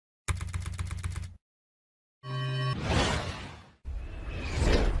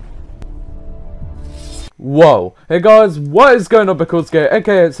Whoa! Hey guys, what is going on, Coolski,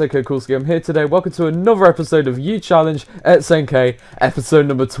 aka xAMK Coolski? I'm here today. Welcome to another episode of You Challenge xAMK, episode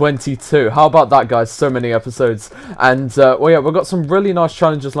number 22. How about that, guys? So many episodes. And, well, yeah, we've got some really nice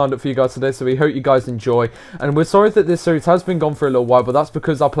challenges lined up for you guys today, so we hope you guys enjoy. And we're sorry that this series has been gone for a little while, but that's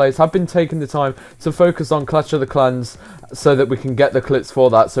because our players have been taking the time to focus on Clash of the Clans so that we can get the clips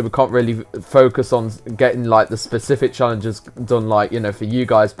for that, so we can't really focus on getting, like, the specific challenges done, like, you know, for you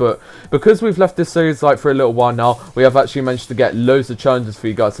guys. But because we've left this series, like, for a little while now, we have actually managed to get loads of challenges for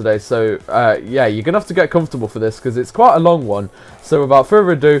you guys today. So yeah, you're gonna have to get comfortable for this because it's quite a long one. So without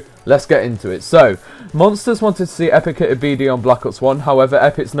further ado, let's get into it. So Monsters wanted to see Epic hit a BD on Black Ops 1, however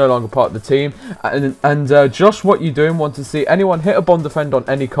Epic's no longer part of the team, and Josh, what you doing, want to see anyone hit a bomb defend on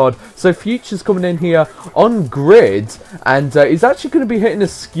any COD. So Future's coming in here on grid, and he's actually going to be hitting a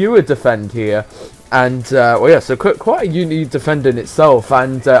skewer defend here. And, well, yeah, so quite a unique defend in itself.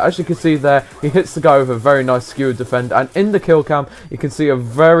 And as you can see there, he hits the guy with a very nice skewer defend. And in the kill cam, you can see a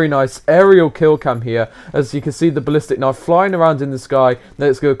very nice aerial kill cam here. As you can see the ballistic knife flying around in the sky. Then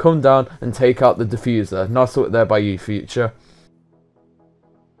it's going to come down and take out the diffuser. Nice work there by you, Future.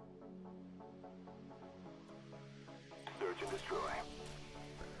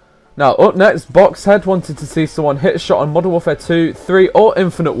 Now, up next, Boxhead wanted to see someone hit a shot on Modern Warfare 2, 3, or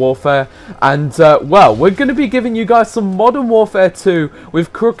Infinite Warfare. And, well, we're going to be giving you guys some Modern Warfare 2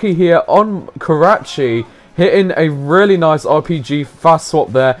 with Crookie here on Karachi, hitting a really nice RPG fast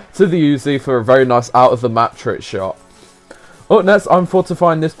swap there to the Uzi for a very nice out-of-the-map trick shot. Up next, I'm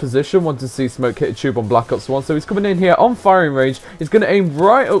fortifying this position. Want to see Smoke hit a tube on Black Ops 1. So he's coming in here on firing range. He's going to aim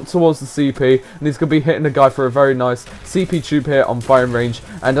right up towards the CP. And he's going to be hitting a guy for a very nice CP tube here on firing range.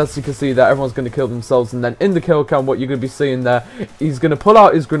 And as you can see there, everyone's going to kill themselves. And then in the kill cam, what you're going to be seeing there, he's going to pull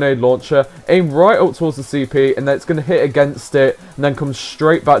out his grenade launcher, aim right up towards the CP. And then it's going to hit against it. And then come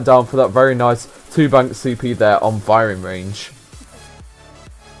straight back down for that very nice two-bank CP there on firing range.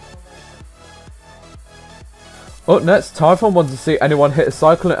 Up next, Typhon wanted to see anyone hit a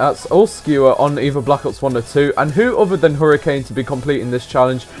Cyclone Axe or Skewer on either Black Ops 1 or 2, and who other than Hurricane to be completing this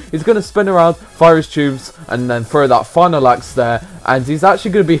challenge. He's going to spin around, fire his tubes, and then throw that final axe there, and he's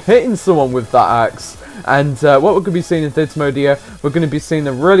actually going to be hitting someone with that axe. And what we're going to be seeing in this mode here, we're going to be seeing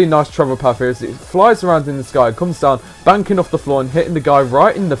a really nice travel path here as it flies around in the sky, comes down, banking off the floor and hitting the guy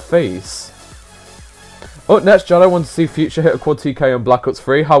right in the face. Up next, Jado wants to see Future hit a quad TK on Black Ops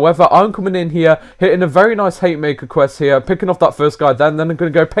 3. However, I'm coming in here, hitting a very nice hate maker quest here, picking off that first guy then I'm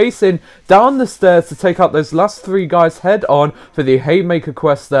going to go pacing down the stairs to take out those last three guys head on for the hate maker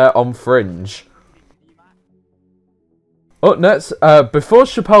quest there on Fringe. Up next, before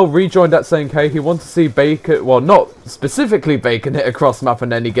Chappelle rejoined at xAMK, he wanted to see Bacon, well, not specifically Bacon hit a cross map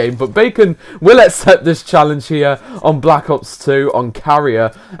in any game, but Bacon will accept this challenge here on Black Ops 2 on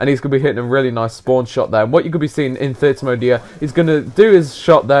Carrier, and he's going to be hitting a really nice spawn shot there. And what you're going to be seeing in theatre mode here, he's going to do his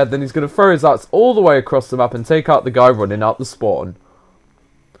shot there, then he's going to throw his axe all the way across the map and take out the guy running out the spawn.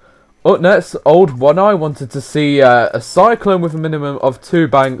 Up next, Old One Eye wanted to see a Cyclone with a minimum of 2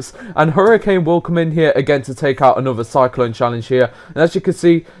 banks, and Hurricane will come in here again to take out another Cyclone challenge here. And as you can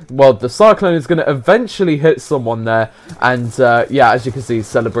see, well, the Cyclone is going to eventually hit someone there, and yeah, as you can see, he's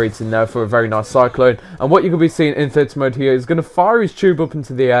celebrating there for a very nice Cyclone. And what you're going to be seeing in theatre mode here is going to fire his tube up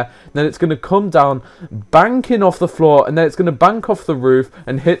into the air, then it's going to come down, banking off the floor, and then it's going to bank off the roof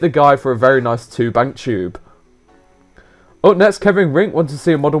and hit the guy for a very nice 2-bank tube. Up next, Kevin Rink wants to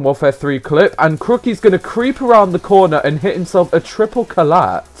see a Modern Warfare 3 clip, and Crookie's going to creep around the corner and hit himself a triple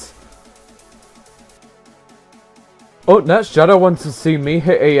collat. Up next, Jado wants to see me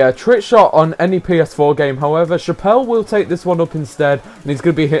hit a trick shot on any PS4 game. However, Chappelle will take this one up instead, and he's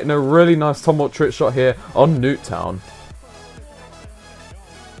going to be hitting a really nice tomahawk trick shot here on Nuketown.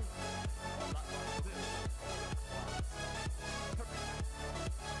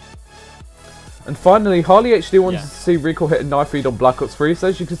 And finally, Harley HD wanted to see Recall hit a knife feed on Black Ops 3. So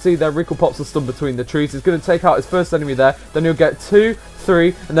as you can see there, Recall pops a stun between the trees. He's going to take out his first enemy there. Then he'll get 2,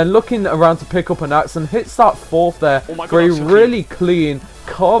 3, and then looking around to pick up an axe and hits that 4th there for a really clean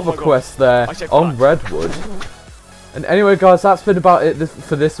carver quest there on Redwood. And anyway, guys, that's been about it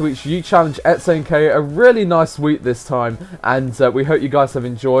for this week's You Challenge xAMK. A really nice week this time, and we hope you guys have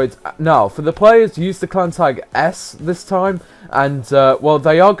enjoyed. Now, for the players, use the clan tag S this time, and well,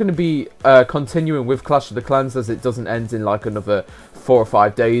 they are going to be continuing with Clash of the Clans as it doesn't end in like another 4 or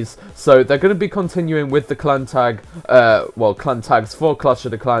 5 days. So they're going to be continuing with the clan tag, well, clan tags for Clash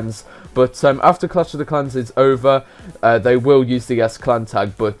of the Clans But after Clash of the Clans is over, they will use the S clan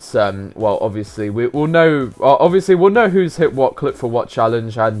tag. But well, obviously we'll know. Obviously we'll know who's hit what clip for what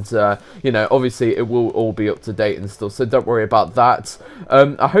challenge, and you know, obviously it will all be up to date and stuff. So don't worry about that.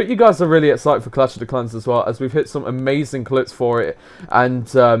 I hope you guys are really excited for Clash of the Clans as well, as we've hit some amazing clips for it. And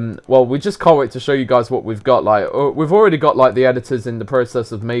well, we just can't wait to show you guys what we've got. Like, we've already got like the editors in the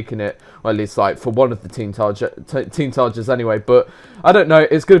process of making it, or at least like for one of the team targets anyway. But I don't know,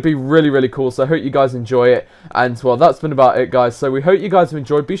 it's going to be really cool, so I hope you guys enjoy it. And well, that's been about it, guys. So we hope you guys have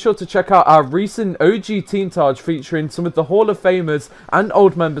enjoyed. Be sure to check out our recent OG team target featuring some of the Hall of Famers and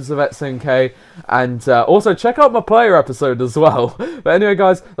old members of xAMK, and also check out my player episode as well. But anyway,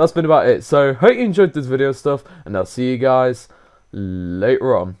 guys, that's been about it. So hope you enjoyed this video stuff, and I'll see you guys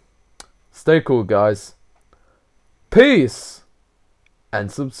later on. Stay cool, guys. Peace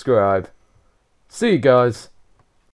and subscribe. See you guys.